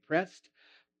being impressed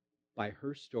by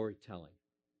her storytelling.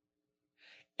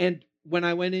 And when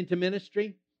I went into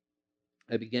ministry,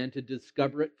 I began to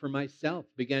discover it for myself,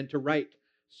 began to write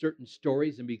certain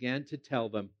stories and began to tell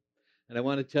them. And I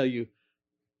want to tell you,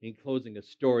 in closing, a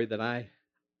story that I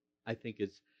think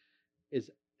is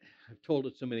I've told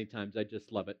it so many times, I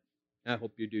just love it. I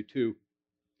hope you do too.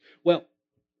 Well,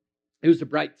 it was a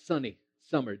bright, sunny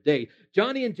summer day.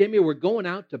 Johnny and Jimmy were going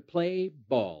out to play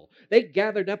ball. They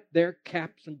gathered up their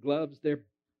caps and gloves, their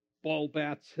baseball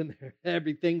bats and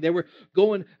everything. They were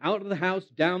going out of the house,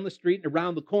 down the street, and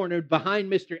around the corner.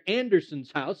 Behind Mr.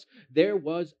 Anderson's house, there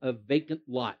was a vacant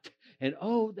lot. And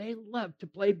oh, they loved to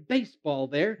play baseball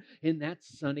there in that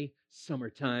sunny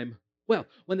summertime. Well,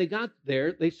 when they got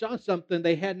there, they saw something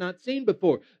they had not seen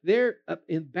before. There, up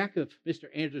in back of Mr.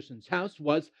 Anderson's house,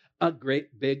 was a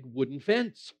great big wooden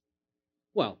fence.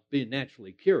 Well, being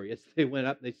naturally curious, they went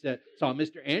up and saw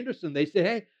Mr. Anderson. They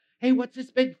said, hey, what's this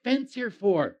big fence here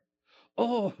for?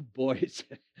 Oh, boys,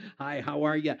 hi, how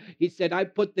are you? He said, I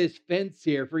put this fence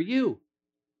here for you.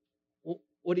 Well,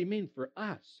 what do you mean for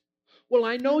us? Well,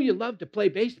 I know you love to play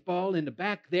baseball in the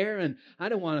back there, and I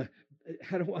don't want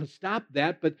to stop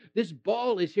that, but this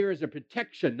ball is here as a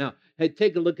protection. Now, hey,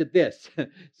 take a look at this.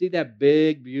 See that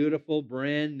big, beautiful,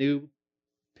 brand new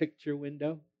picture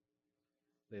window?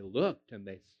 They looked and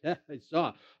they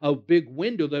saw a big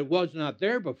window that was not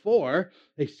there before.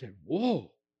 They said,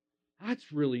 whoa,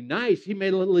 that's really nice. He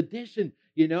made a little addition,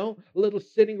 a little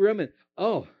sitting room. And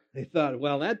oh, they thought,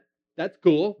 well, that's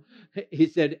cool. He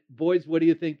said, boys, what do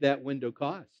you think that window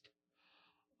cost?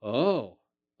 Oh,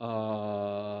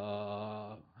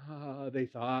 they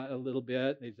thought a little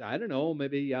bit. They said, I don't know,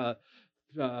 maybe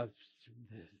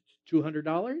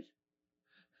 $200?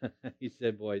 He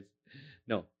said, boys,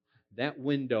 no. That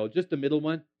window, just the middle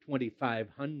one, $2,500.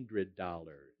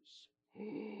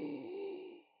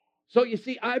 So you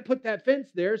see, I put that fence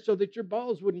there so that your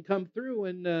balls wouldn't come through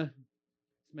and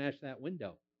smash that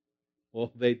window.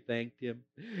 Well, they thanked him.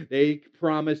 They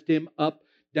promised him up,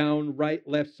 down, right,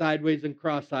 left, sideways, and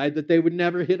cross-eyed that they would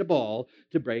never hit a ball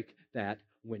to break that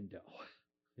window.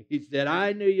 He said,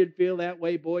 I knew you'd feel that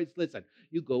way, boys. Listen,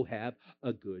 you go have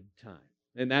a good time.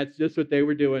 And that's just what they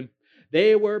were doing.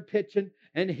 They were pitching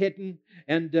and hitting,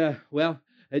 and,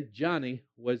 Johnny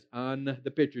was on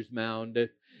the pitcher's mound.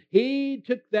 He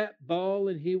took that ball,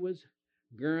 and he was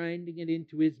grinding it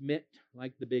into his mitt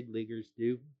like the big leaguers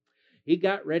do. He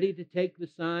got ready to take the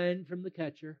sign from the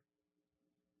catcher.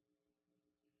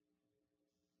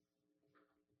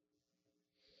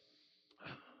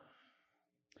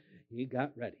 He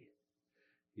got ready.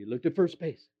 He looked at first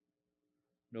base.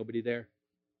 Nobody there.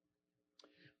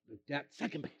 Looked at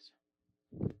second base.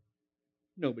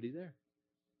 Nobody there.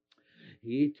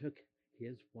 He took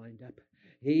his windup.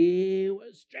 He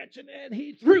was stretching it.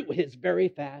 He threw his very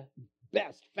best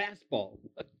fastball.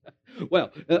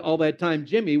 Well, all that time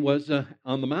Jimmy was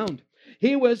on the mound.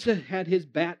 He had his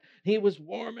bat. He was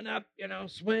warming up,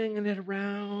 swinging it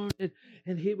around,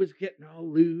 and he was getting all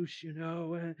loose,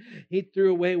 He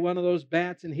threw away one of those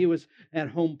bats, and he was at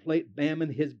home plate,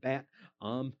 bamming his bat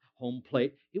on home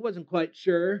plate. He wasn't quite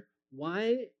sure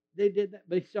why they did that,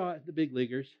 but he saw the big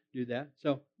leaguers do that,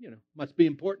 so, must be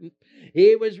important.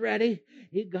 He was ready.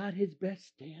 He got his best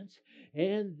stance,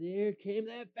 and there came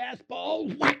that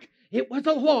fastball. Whack! It was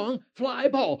a long fly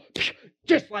ball.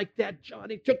 Just like that,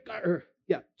 Jimmy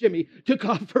took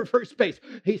off for first base.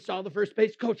 He saw the first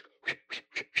base coach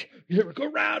go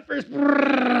around first.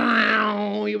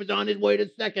 He was on his way to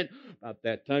second. About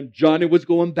that time, Johnny was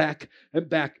going back and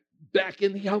back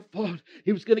in the outfield.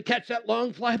 He was going to catch that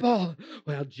long fly ball.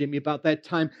 Well, Jimmy, about that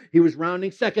time, he was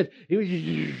rounding second. He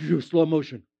was slow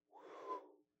motion.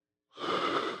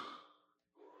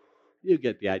 You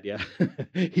get the idea.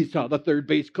 He saw the third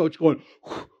base coach going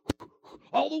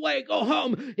all the way, go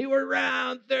home. He were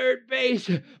around third base.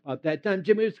 About that time,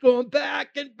 Jimmy was going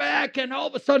back, and all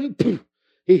of a sudden, poof,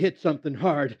 he hit something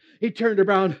hard. He turned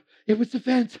around. It was the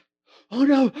fence. Oh,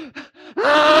 no.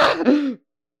 Ah!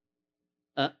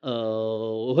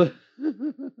 Uh-oh.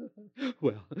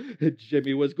 Well,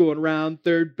 Jimmy was going around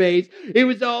third base. He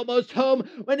was almost home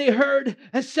when he heard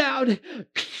a sound.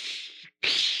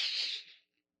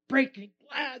 Breaking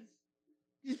glass.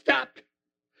 He stopped.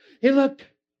 He looked.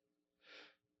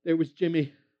 There was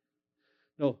Johnny.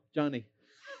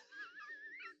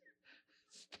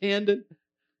 Standing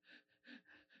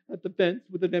at the fence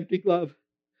with an empty glove.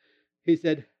 He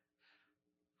said,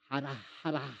 hada,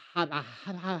 hada, hada,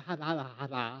 hada, hada,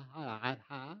 hada, hada,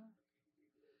 hada.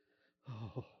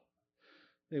 Oh,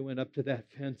 they went up to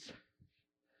that fence.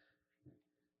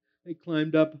 They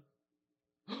climbed up.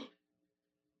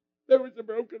 There was a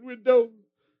broken window.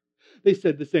 They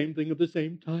said the same thing at the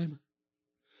same time.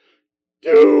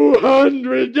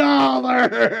 $200!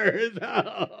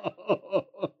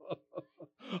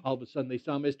 All of a sudden, they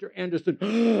saw Mr. Anderson.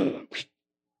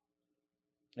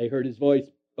 They heard his voice.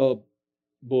 Oh,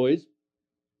 boys,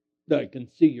 I can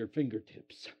see your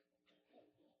fingertips.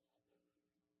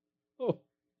 Oh,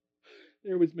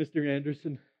 there was Mr.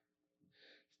 Anderson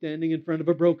standing in front of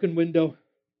a broken window,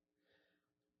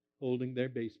 holding their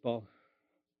baseball.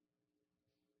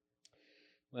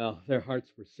 Well, their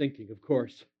hearts were sinking, of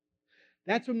course.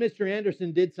 That's when Mr.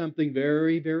 Anderson did something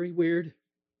very, very weird.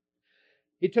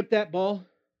 He took that ball,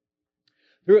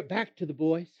 threw it back to the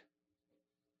boys,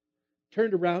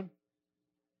 turned around,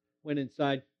 went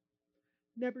inside,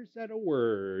 never said a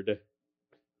word.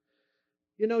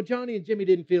 You know, Johnny and Jimmy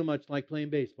didn't feel much like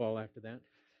playing baseball after that.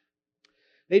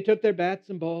 They took their bats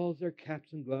and balls, their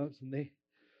caps and gloves, and they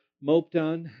moped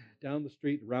on down the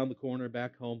street, around the corner,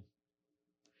 back home.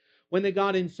 When they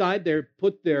got inside, they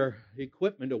put their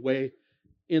equipment away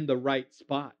in the right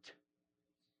spot.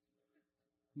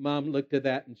 Mom looked at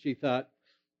that and she thought,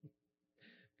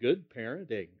 good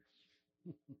parenting.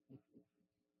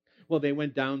 Well, they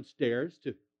went downstairs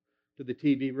to the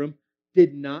TV room,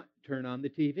 did not turn on the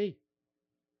TV.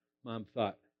 Mom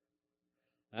thought,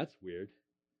 that's weird.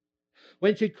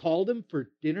 When she called them for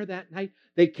dinner that night,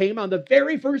 they came on the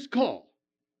very first call.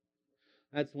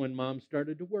 That's when Mom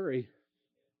started to worry.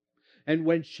 And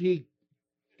when she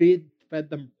fed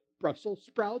them Brussels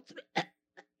sprouts,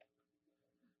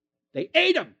 they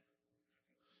ate them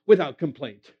without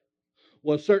complaint.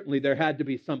 Well, certainly there had to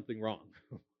be something wrong.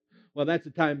 Well, that's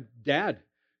the time Dad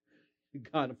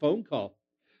got a phone call.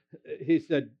 He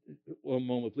said, one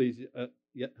moment, please.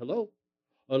 Yeah, hello?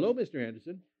 Hello, Mr.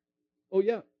 Anderson. Oh,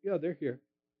 yeah, they're here.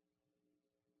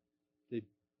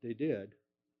 They did.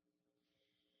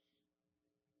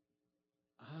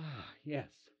 Ah, yes.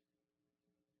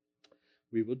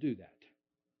 We will do that.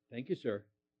 Thank you, sir.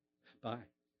 Bye.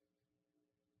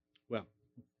 Well,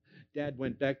 Dad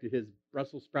went back to his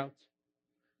Brussels sprouts.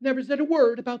 Never said a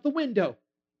word about the window.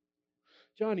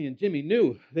 Johnny and Jimmy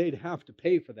knew they'd have to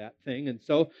pay for that thing, and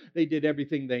so they did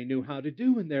everything they knew how to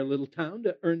do in their little town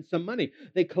to earn some money.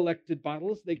 They collected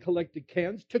bottles, they collected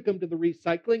cans, took them to the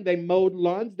recycling, they mowed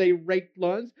lawns, they raked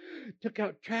lawns, took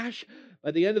out trash.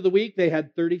 By the end of the week, they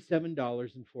had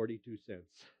 $37.42.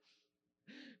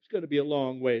 It's going to be a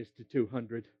long ways to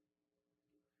 200.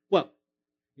 Well,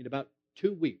 in about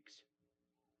 2 weeks,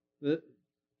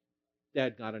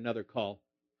 Dad got another call.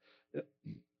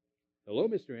 Hello,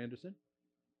 Mr. Anderson.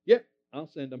 Yep, I'll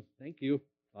send him. Thank you.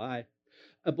 Bye.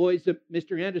 Boys,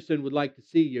 Mr. Anderson would like to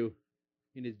see you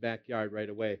in his backyard right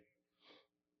away.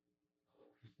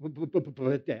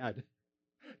 But Dad,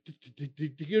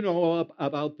 do you know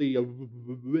about the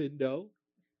window?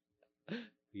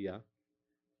 Yeah.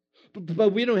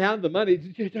 But we don't have the money.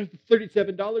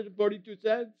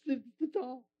 $37.42. That's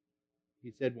all.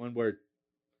 He said one word.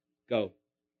 Go.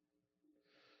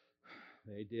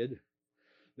 They did.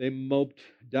 They moped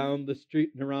down the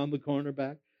street and around the corner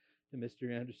back to Mr.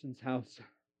 Anderson's house.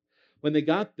 When they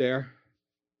got there,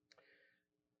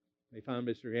 they found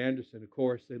Mr. Anderson. Of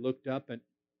course, they looked up and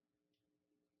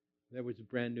there was a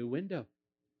brand new window,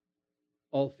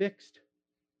 all fixed.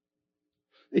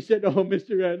 They said, oh,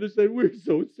 Mr. Anderson, we're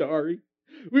so sorry.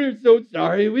 We're so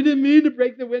sorry. We didn't mean to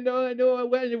break the window. I know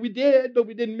we did, but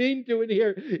we didn't mean to. And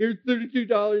here's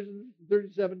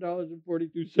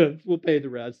 $37.42. We'll pay the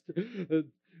rest.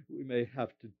 We may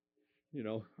have to,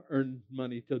 earn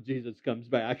money till Jesus comes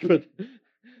back. But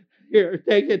here,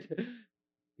 take it.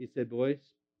 He said, boys,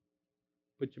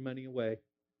 put your money away.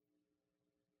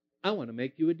 I want to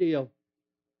make you a deal.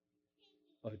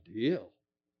 A deal?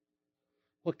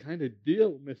 What kind of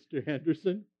deal, Mr.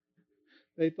 Anderson?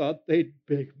 They thought they'd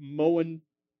be mowing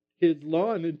his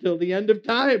lawn until the end of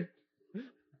time.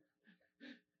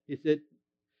 He said,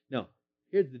 no,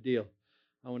 here's the deal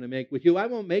I want to make with you. I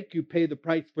won't make you pay the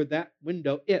price for that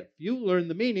window if you learn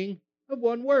the meaning of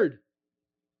one word.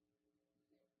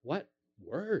 What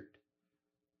word?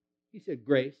 He said,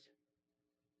 grace.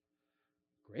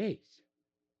 Grace?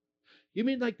 You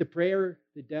mean like the prayer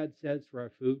that Dad says for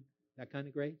our food? That kind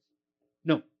of grace?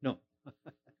 No.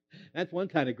 That's one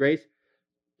kind of grace.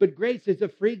 But grace is a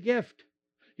free gift.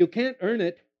 You can't earn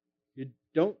it. You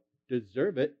don't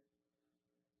deserve it.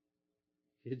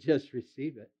 You just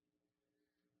receive it.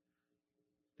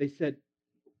 They said,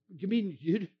 you mean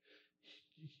you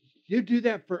do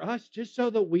that for us just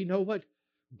so that we know what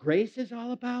grace is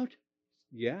all about?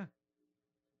 Yeah.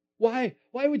 Why?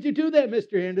 Why would you do that,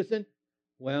 Mr. Anderson?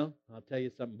 Well, I'll tell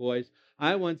you something, boys.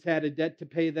 I once had a debt to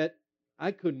pay that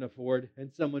I couldn't afford,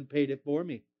 and someone paid it for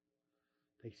me.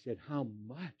 They said, how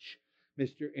much,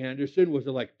 Mr. Anderson? Was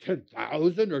it like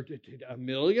 10,000 or a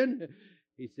million?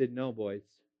 He said, no, boys.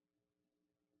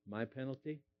 My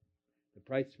penalty, the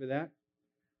price for that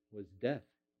was death.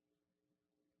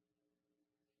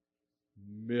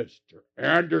 Mr.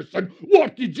 Anderson,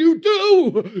 what did you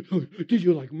do? Did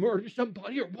you murder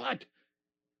somebody or what?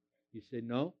 He said,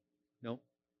 no,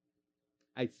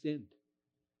 I sinned.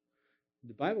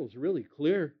 The Bible is really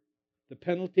clear. The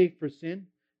penalty for sin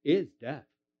is death.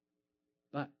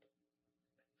 But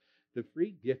The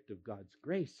free gift of God's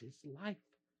grace is life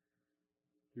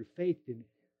through faith in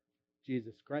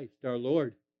Jesus Christ our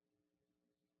Lord.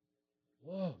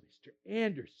 Whoa, Mr.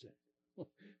 Anderson.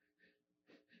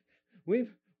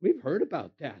 We've heard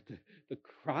about that. The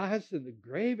cross and the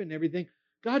grave and everything.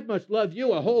 God must love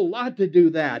you a whole lot to do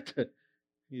that.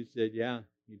 He said, yeah,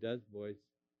 he does, boys.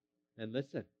 And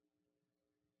listen,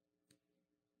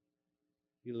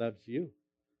 he loves you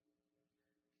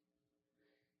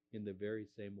in the very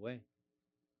same way.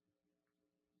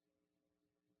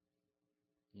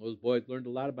 Those boys learned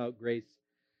a lot about grace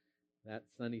that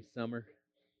sunny summer,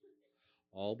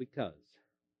 all because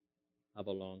of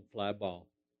a long fly ball.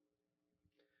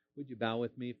 Would you bow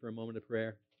with me for a moment of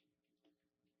prayer?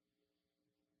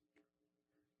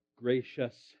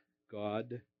 Gracious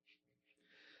God,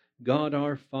 God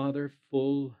our Father,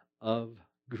 full of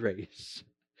grace,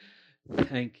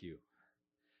 thank you.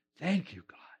 Thank you,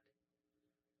 God,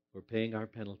 for paying our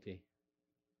penalty.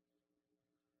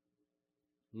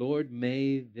 Lord,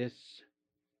 may this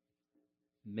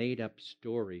made-up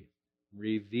story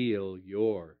reveal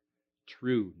your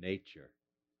true nature.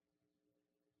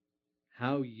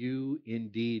 How you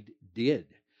indeed did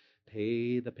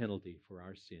pay the penalty for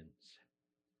our sins.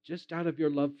 Just out of your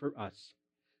love for us.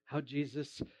 How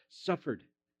Jesus suffered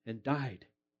and died,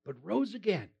 but rose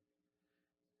again,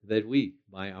 that we,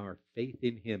 by our faith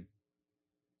in him,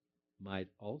 might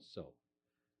also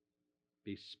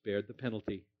be spared the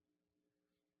penalty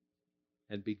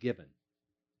and be given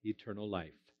eternal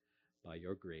life by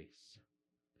your grace.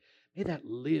 May that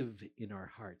live in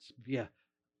our hearts, be a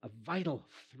vital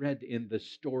thread in the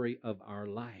story of our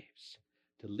lives,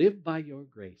 to live by your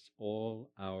grace all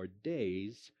our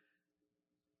days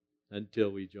until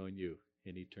we join you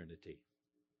in eternity.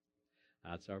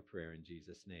 That's our prayer in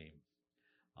Jesus' name.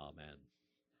 Amen.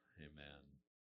 Amen.